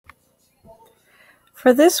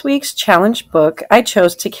For this week's challenge book, I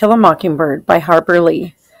chose To Kill a Mockingbird by Harper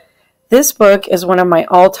Lee. This book is one of my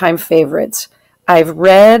all-time favorites. I've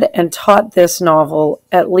read and taught this novel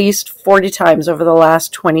at least 40 times over the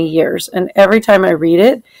last 20 years, and every time I read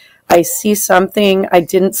it, I see something I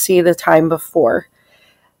didn't see the time before.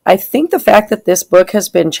 I think the fact that this book has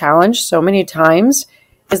been challenged so many times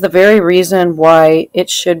is the very reason why it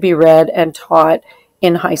should be read and taught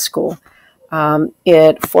in high school.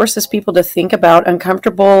 It forces people to think about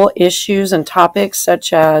uncomfortable issues and topics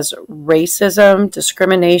such as racism,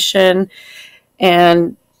 discrimination,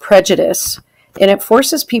 and prejudice. And it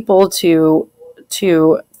forces people to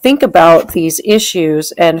think about these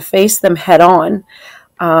issues and face them head on.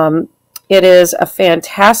 It is a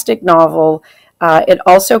fantastic novel. It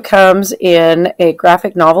also comes in a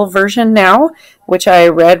graphic novel version now, which I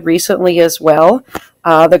read recently as well.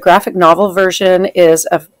 The graphic novel version is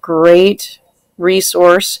a great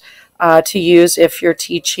resource to use if you're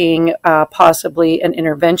teaching possibly an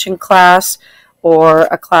intervention class or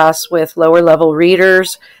a class with lower level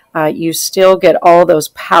readers. You still get all those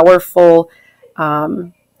powerful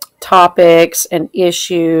topics and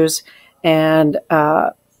issues, and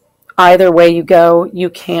either way you go, you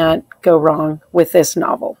can't go wrong with this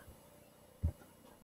novel.